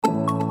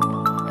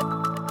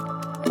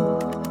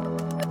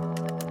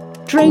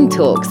Drone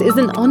Talks is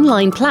an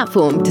online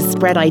platform to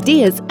spread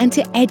ideas and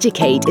to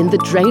educate in the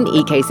drone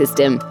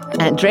ecosystem.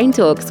 At Drone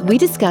Talks, we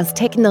discuss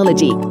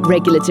technology,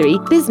 regulatory,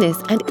 business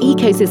and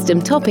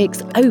ecosystem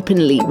topics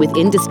openly with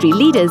industry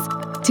leaders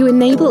to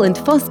enable and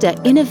foster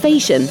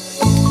innovation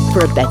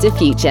for a better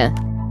future.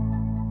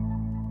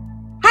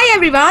 Hi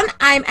everyone,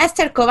 I'm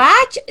Esther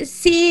Kovacs,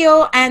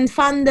 CEO and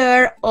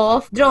founder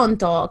of Drone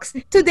Talks.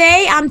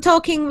 Today I'm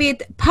talking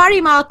with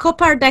Parimal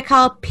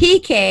Koppardekal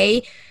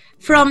PK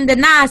from the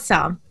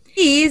NASA.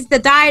 He is the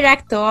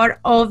director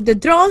of the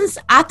Drones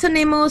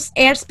Autonomous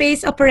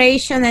Airspace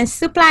Operation and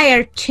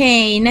Supplier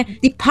Chain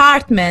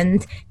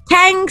Department.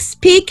 Thanks,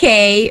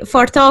 PK,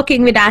 for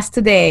talking with us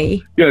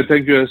today. Yeah,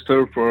 thank you,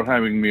 Esther, for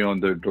having me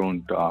on the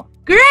Drone Talk.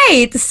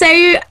 Great. So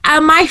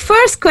my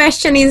first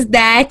question is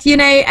that,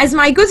 as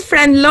my good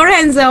friend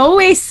Lorenzo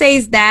always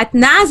says that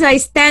NASA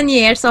is 10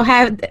 years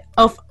ahead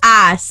of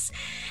us.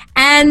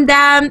 And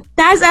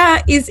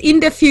NASA is in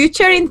the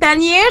future in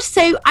 10 years.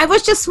 So I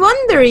was just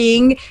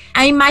wondering,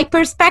 in my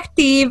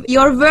perspective,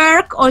 your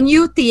work on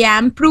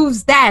UTM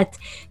proves that.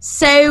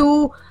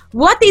 So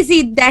what is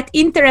it that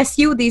interests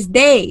you these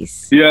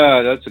days?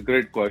 Yeah, that's a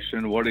great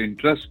question. What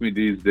interests me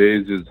these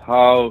days is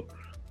how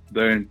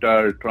the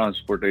entire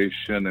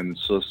transportation and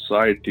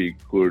society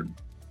could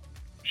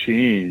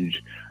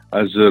change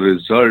as a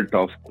result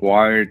of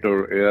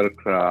quieter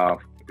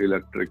aircraft,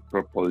 electric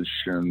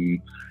propulsion,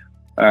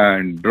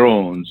 and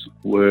drones,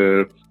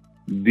 where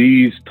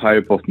these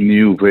type of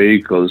new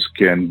vehicles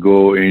can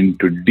go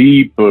into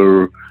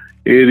deeper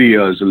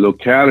areas,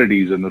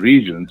 localities, and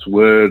regions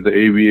where the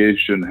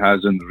aviation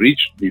hasn't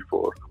reached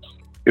before.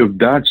 If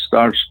that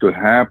starts to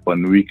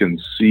happen, we can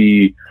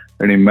see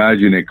and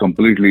imagine a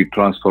completely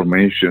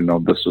transformation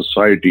of the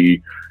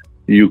society.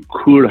 You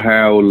could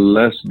have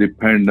less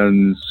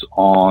dependence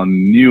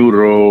on new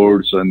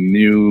roads and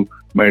new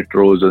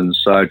metros and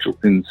such,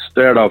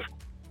 instead of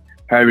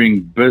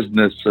having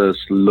businesses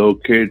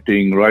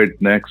locating right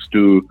next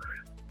to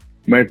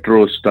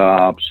metro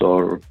stops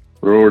or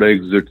road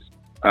exits.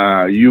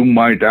 You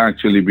might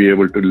actually be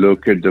able to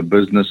locate the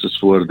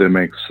businesses where they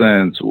make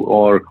sense,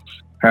 or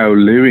have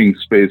living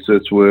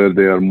spaces where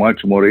they are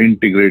much more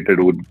integrated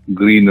with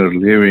greener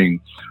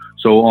living.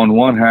 So on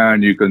one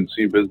hand, you can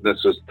see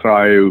businesses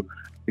thrive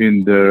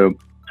in the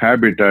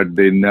habitat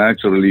they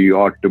naturally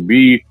ought to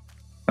be,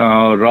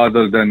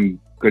 rather than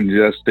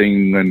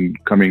congesting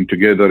and coming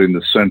together in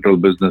the central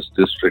business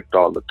district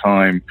all the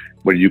time.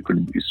 But you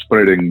could be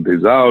spreading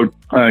this out,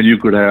 and you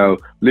could have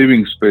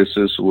living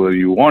spaces where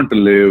you want to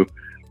live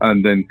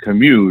and then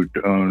commute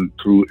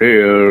through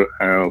air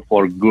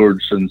for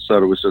goods and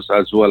services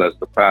as well as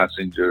the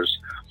passengers.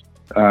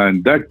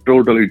 And that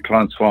totally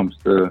transforms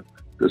the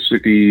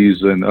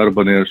cities and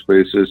urban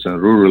airspaces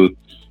and rural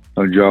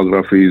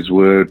geographies,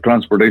 where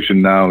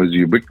transportation now is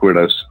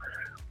ubiquitous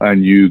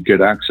and you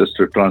get access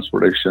to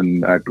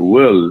transportation at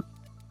will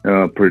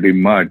pretty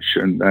much,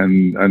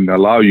 and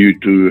allow you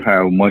to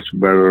have much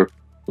better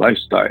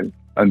lifestyle.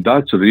 And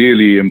that's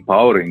really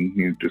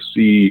empowering to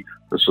see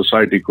the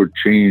society could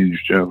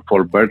change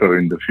for better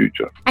in the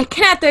future. I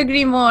cannot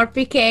agree more,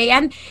 PK.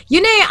 And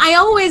I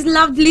always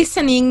loved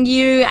listening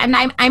you, and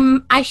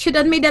I should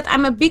admit that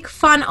I'm a big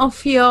fan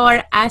of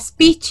your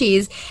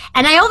speeches,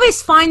 and I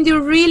always find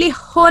you really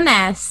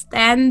honest.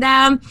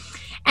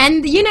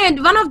 And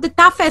one of the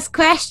toughest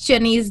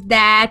question is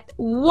that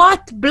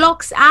what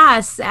blocks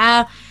us?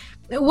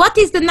 What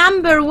is the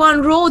number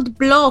one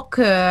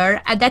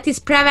roadblocker that is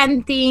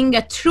preventing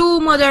a true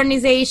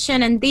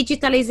modernization and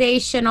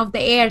digitalization of the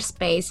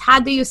airspace? How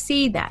do you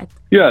see that?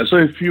 Yeah, so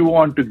if you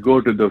want to go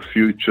to the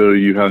future,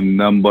 you have a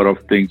number of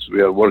things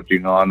we are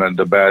working on, and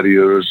the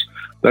barriers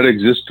that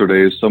exist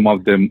today, some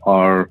of them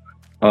are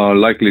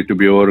likely to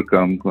be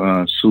overcome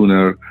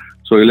sooner.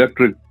 So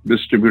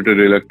distributed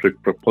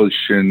electric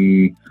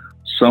propulsion,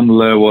 some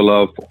level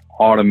of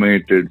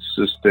automated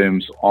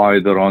systems,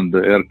 either on the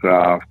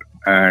aircraft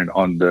and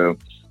on the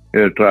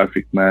air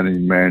traffic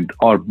management,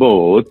 or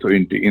both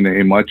in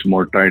a much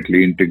more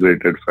tightly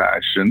integrated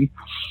fashion.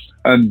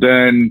 And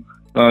then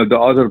the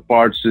other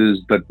parts is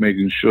that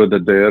making sure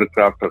that the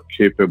aircraft are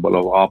capable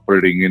of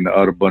operating in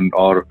urban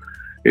or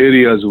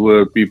areas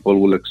where people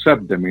will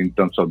accept them in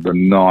terms of the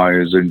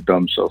noise, in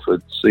terms of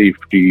its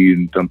safety,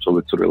 in terms of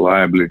its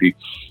reliability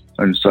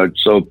and such.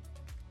 So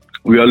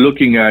we are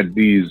looking at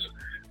these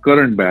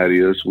current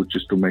barriers, which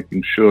is to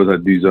making sure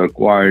that these are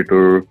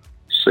quieter,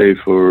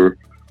 safer,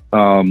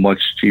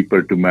 much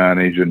cheaper to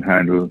manage and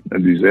handle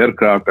these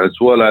aircraft, as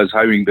well as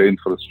having the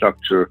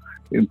infrastructure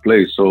in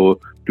place. So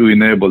to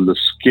enable the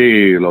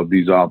scale of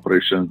these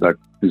operations that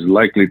is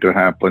likely to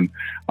happen.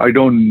 I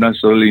don't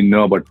necessarily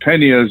know about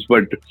 10 years,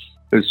 but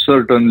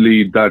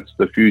certainly that's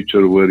the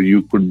future where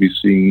you could be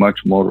seeing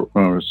much more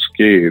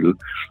scaled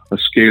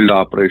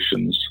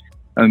operations.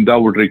 And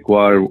that would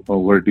require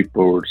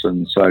vertiports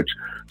and such.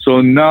 So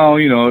now,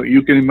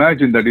 you can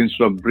imagine that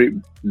instead of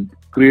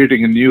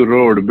creating a new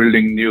road,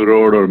 building a new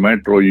road or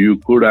metro, you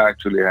could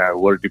actually have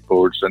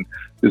vertiports. And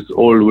this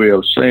old way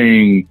of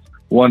saying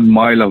 1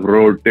 mile of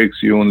road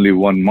takes you only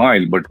 1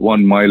 mile, but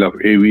 1 mile of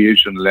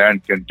aviation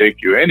land can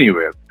take you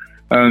anywhere.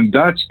 And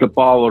that's the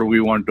power we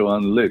want to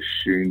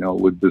unleash,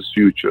 with this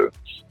future.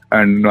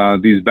 And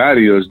these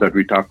barriers that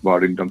we talk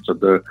about in terms of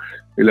the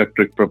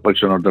electric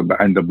propulsion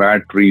and the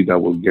battery that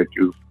will get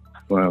you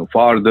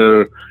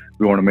farther.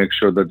 We want to make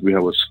sure that we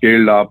have a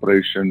scaled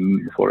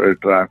operation for air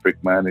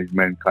traffic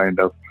management kind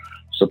of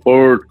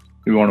support.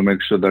 We want to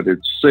make sure that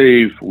it's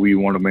safe. We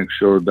want to make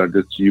sure that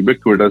it's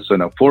ubiquitous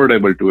and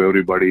affordable to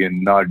everybody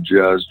and not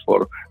just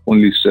for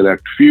only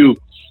select few,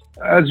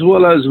 as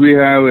well as we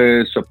have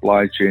a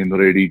supply chain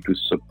ready to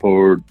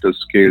support the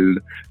scaled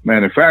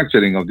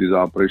manufacturing of these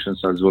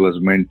operations as well as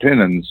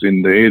maintenance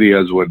in the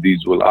areas where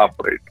these will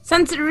operate.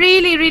 Sounds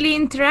really, really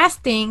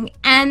interesting.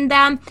 And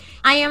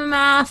I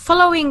am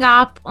following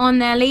up on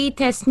the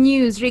latest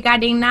news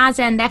regarding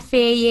NASA and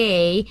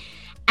FAA.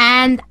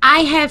 And I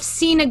have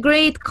seen a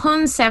great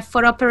concept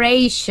for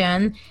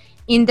operation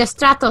in the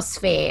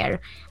stratosphere,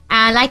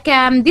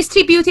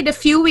 distributed a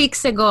few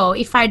weeks ago,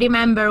 if I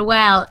remember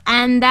well.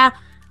 And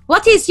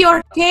what is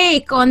your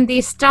take on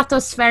these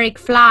stratospheric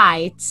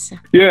flights?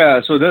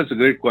 Yeah, so that's a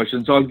great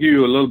question. So I'll give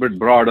you a little bit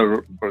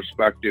broader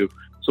perspective.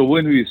 So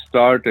when we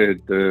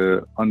started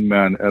the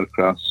unmanned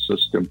aircraft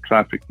system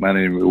traffic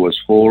management, it was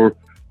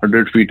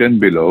 400 feet and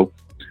below.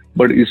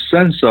 But the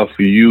essence of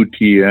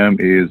UTM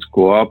is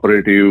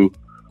cooperative,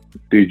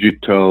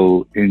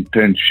 digital,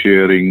 intent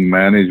sharing,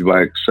 managed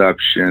by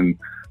exception,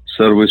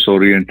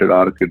 service-oriented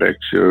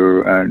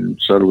architecture, and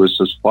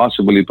services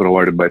possibly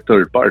provided by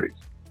third parties.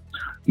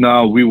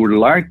 Now, we would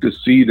like to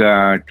see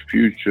that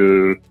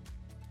future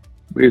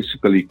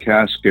basically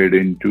cascade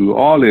into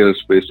all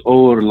airspace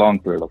over a long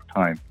period of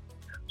time.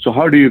 So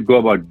how do you go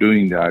about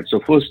doing that? So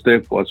first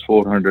step was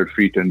 400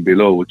 feet and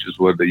below, which is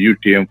where the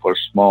UTM for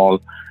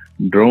small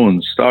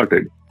drones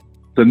started.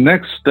 The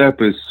next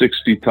step is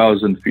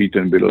 60,000 feet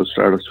and below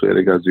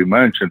stratospheric, as you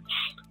mentioned.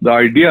 The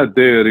idea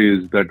there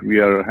is that we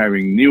are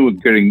getting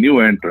new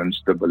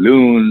entrants, the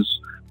balloons,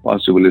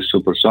 possibly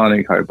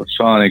supersonic,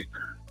 hypersonic,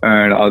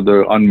 and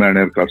other unmanned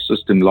aircraft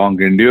system,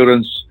 long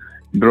endurance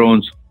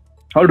drones.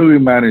 How do we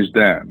manage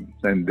them?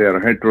 And they're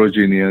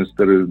heterogeneous.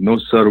 There is no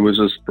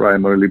services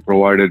primarily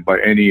provided by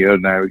any air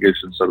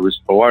navigation service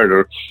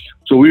provider.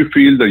 So we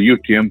feel the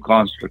UTM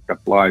construct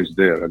applies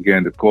there.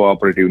 Again, the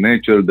cooperative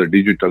nature, the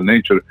digital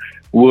nature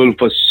will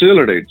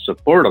facilitate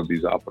support of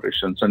these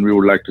operations, and we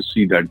would like to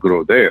see that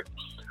grow there.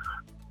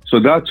 So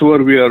that's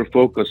where we are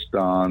focused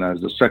on as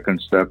the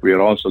second step. We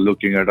are also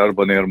looking at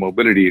urban air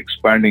mobility,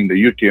 expanding the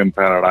UTM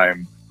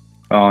paradigm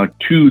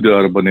to the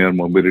urban air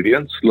mobility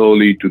and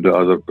slowly to the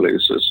other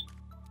places.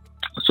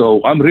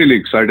 So I'm really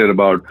excited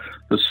about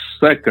the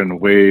second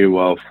wave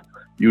of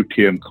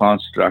UTM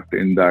construct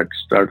in that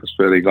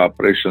stratospheric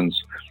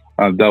operations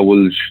that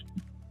will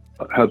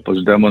help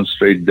us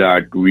demonstrate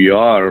that we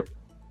are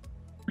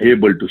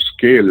able to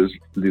scale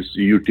this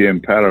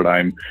UTM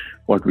paradigm,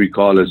 what we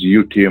call as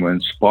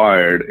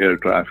UTM-inspired air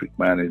traffic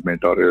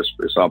management or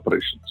airspace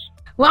operations.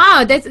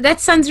 Wow, that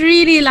sounds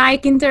really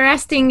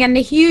interesting and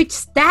a huge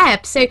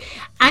step. So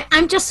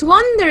I'm just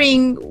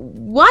wondering,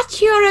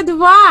 what's your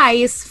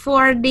advice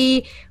for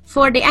the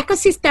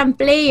ecosystem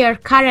player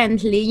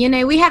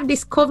currently? We have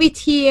this COVID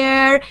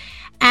here,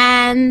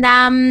 and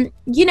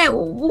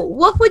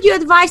what would you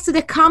advise to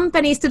the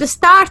companies, to the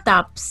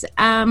startups,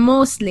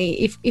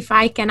 mostly, if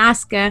I can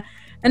ask a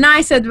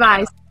nice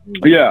advice?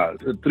 Yeah,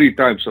 three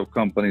types of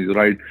companies,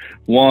 right?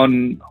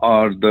 One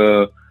are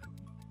the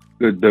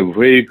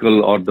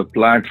vehicle or the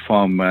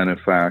platform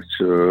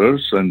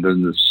manufacturers, and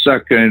then the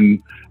second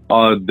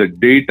are the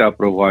data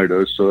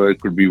providers. So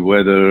it could be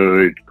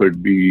weather, it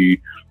could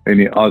be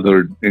any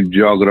other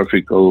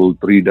geographical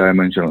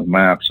three-dimensional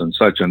maps and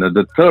such. And then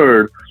the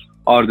third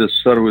are the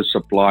service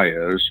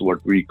suppliers,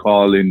 what we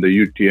call in the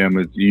UTM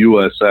is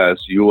USS,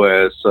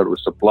 US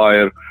service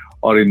supplier,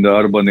 or in the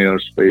urban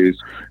airspace.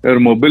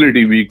 Air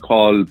mobility we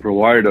call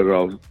provider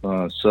of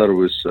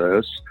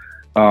services.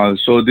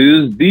 So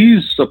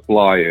these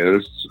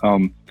suppliers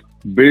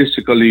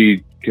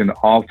basically can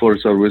offer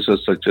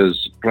services such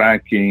as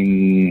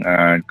tracking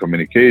and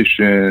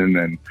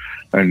communication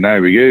and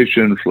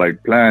navigation,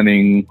 flight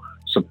planning,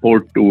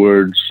 support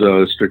towards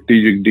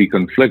strategic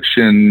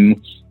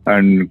deconfliction,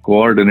 and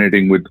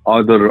coordinating with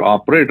other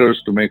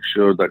operators to make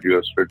sure that you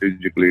are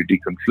strategically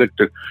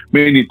deconflicted,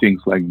 many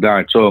things like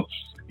that. So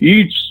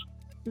each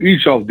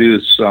of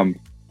these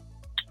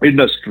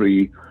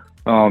industry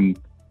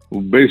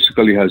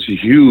basically has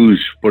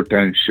huge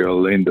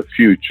potential in the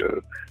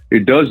future.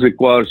 It does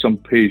require some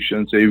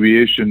patience.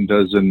 Aviation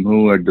doesn't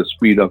move at the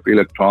speed of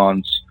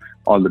electrons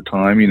all the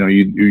time. We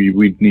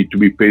need to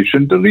be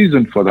patient. The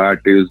reason for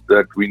that is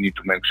that we need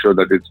to make sure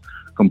that it's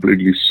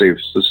completely safe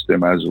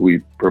system as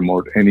we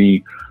promote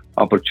any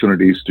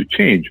opportunities to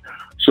change.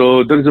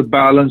 So there is a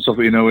balance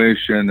of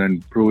innovation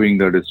and proving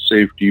that it's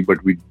safety,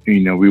 but we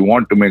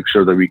want to make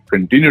sure that we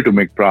continue to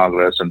make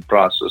progress and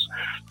process.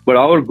 But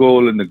our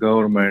goal in the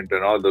government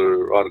and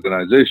other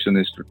organizations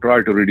is to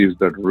try to reduce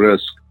that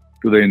risk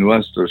to the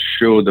investors,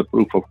 show the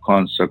proof of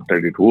concept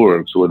that it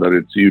works, whether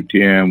it's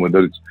UTM,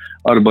 whether it's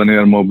urban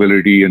air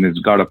mobility, and it's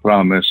got a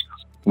promise,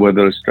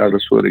 whether it's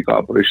stratospheric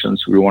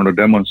operations. We want to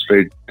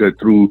demonstrate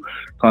through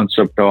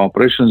concept of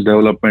operations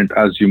development,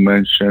 as you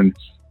mentioned,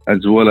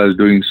 as well as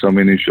doing some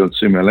initial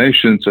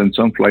simulations and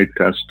some flight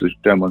tests to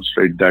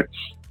demonstrate that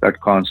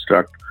that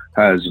construct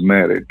has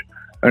merit.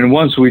 And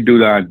once we do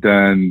that,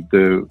 then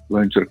the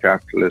venture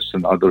capitalists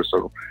and others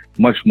are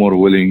much more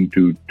willing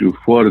to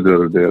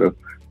further their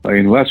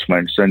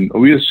investments. And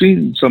we have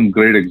seen some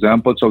great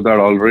examples of that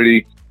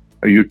already.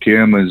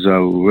 UTM is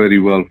very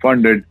well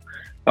funded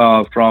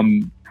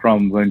from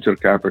venture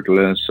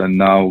capitalists, and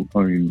now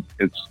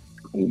it's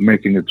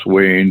making its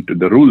way into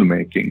the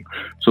rulemaking.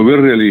 So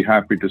we're really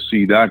happy to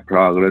see that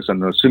progress,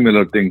 and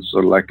similar things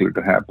are likely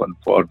to happen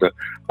for the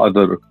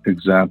other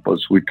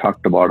examples. We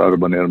talked about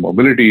urban air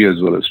mobility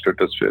as well as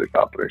stratospheric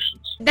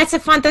operations. That's a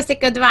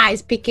fantastic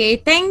advice,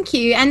 PK. Thank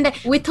you. And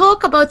we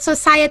talk about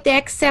society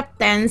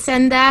acceptance,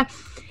 and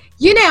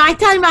I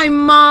tell my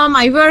mom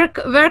I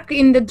work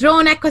in the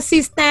drone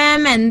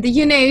ecosystem, and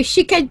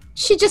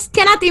she just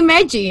cannot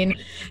imagine,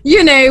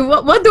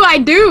 what do I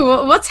do?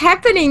 What's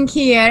happening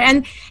here?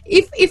 And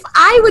if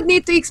I would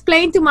need to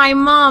explain to my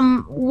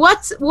mom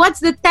what's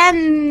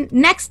the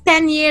next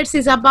 10 years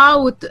is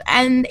about,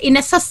 and in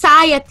a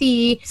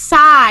society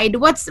side,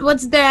 what's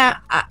the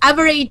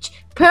average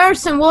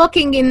person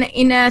walking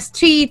in a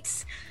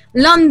streets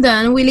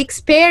London will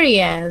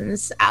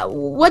experience.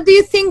 What do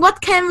you think?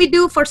 What can we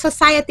do for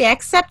society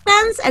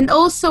acceptance, and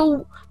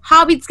also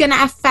how it's going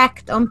to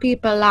affect on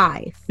people's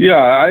life?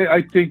 Yeah,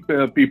 I think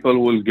people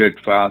will get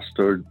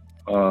faster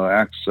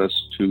access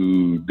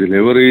to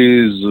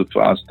deliveries,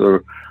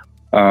 faster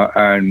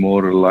and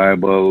more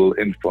reliable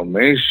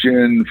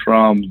information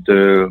from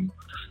the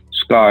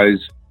skies.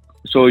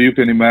 So you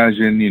can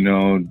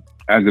imagine,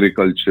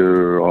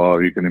 agriculture,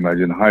 or you can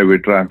imagine highway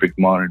traffic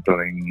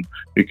monitoring.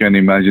 You can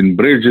imagine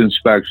bridge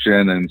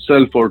inspection and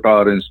cell phone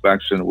tower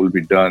inspection will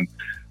be done.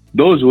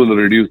 Those will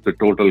reduce the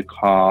total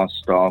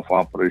cost of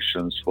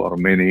operations for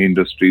many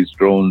industries.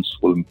 Drones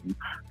will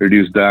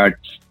reduce that.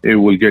 It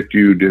will get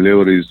you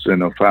deliveries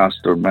in a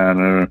faster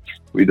manner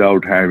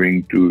without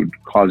having to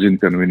cause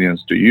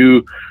inconvenience to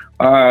you,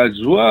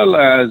 as well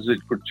as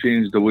it could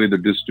change the way the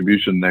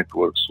distribution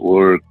networks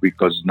work,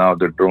 because now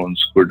the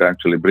drones could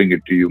actually bring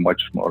it to you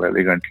much more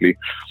elegantly.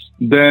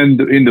 Then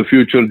in the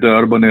future, the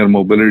urban air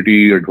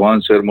mobility,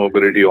 advanced air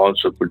mobility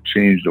also could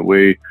change the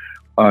way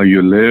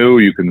you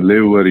live. You can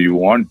live where you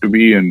want to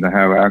be and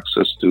have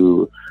access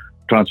to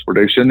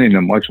transportation in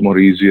a much more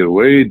easier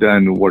way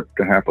than what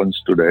happens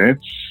today.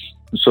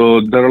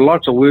 So there are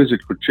lots of ways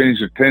it could change.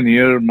 The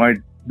 10-year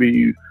might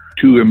be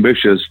too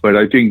ambitious, but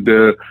I think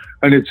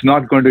and it's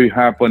not going to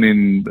happen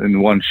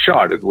in one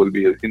shot. It will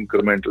be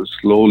incremental.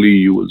 Slowly,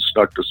 you will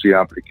start to see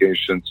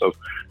applications of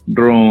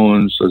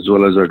drones as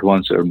well as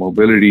advanced air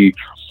mobility,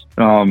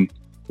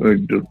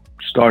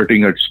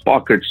 starting at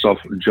pockets of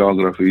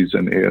geographies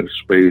and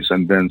airspace,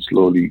 and then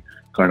slowly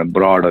kind of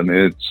broaden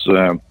its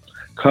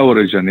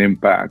coverage and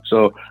impact.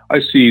 So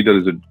I see there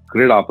is a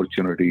great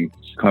opportunity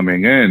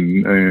coming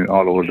in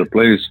all over the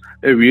place.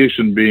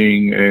 Aviation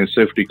being a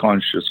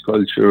safety-conscious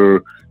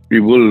culture, we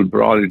will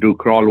probably do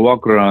crawl,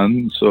 walk,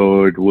 run.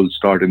 So it will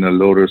start in the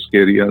low-risk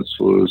areas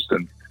first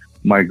and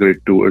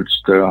migrate towards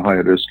the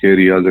high-risk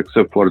areas,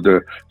 except for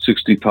the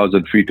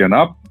 60,000 feet and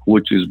up,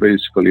 which is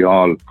basically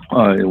all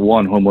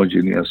one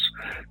homogeneous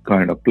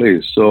kind of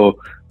place. So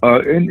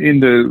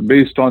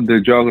based on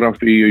the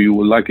geography, you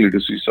will likely to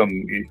see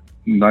some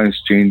nice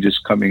changes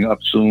coming up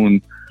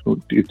soon.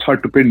 It's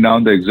hard to pin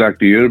down the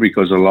exact year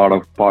because a lot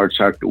of parts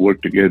have to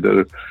work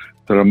together.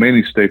 There are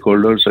many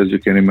stakeholders, as you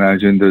can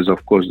imagine. There's,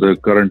 of course, the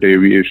current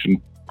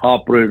aviation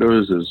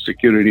operators, there's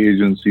security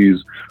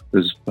agencies,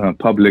 there's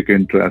public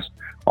interest,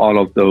 all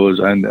of those,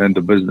 and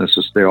the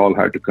businesses, they all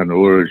had to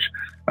converge.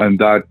 And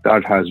that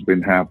has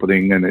been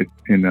happening, and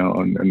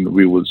and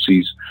we will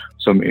see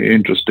some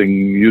interesting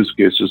use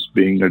cases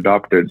being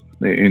adopted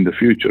in the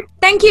future.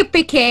 Thank you,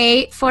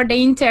 PK, for the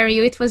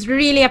interview. It was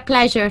really a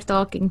pleasure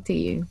talking to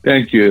you.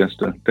 Thank you,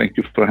 Esther. Thank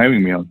you for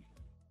having me on.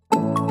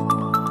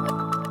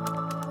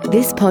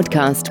 This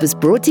podcast was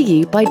brought to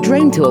you by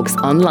Drone Talks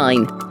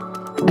Online,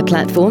 a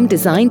platform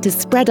designed to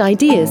spread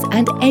ideas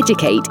and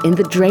educate in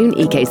the drone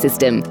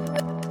ecosystem.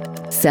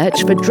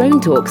 Search for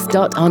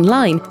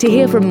dronetalks.online to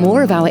hear from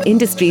more of our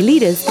industry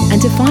leaders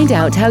and to find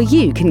out how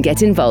you can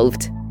get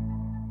involved.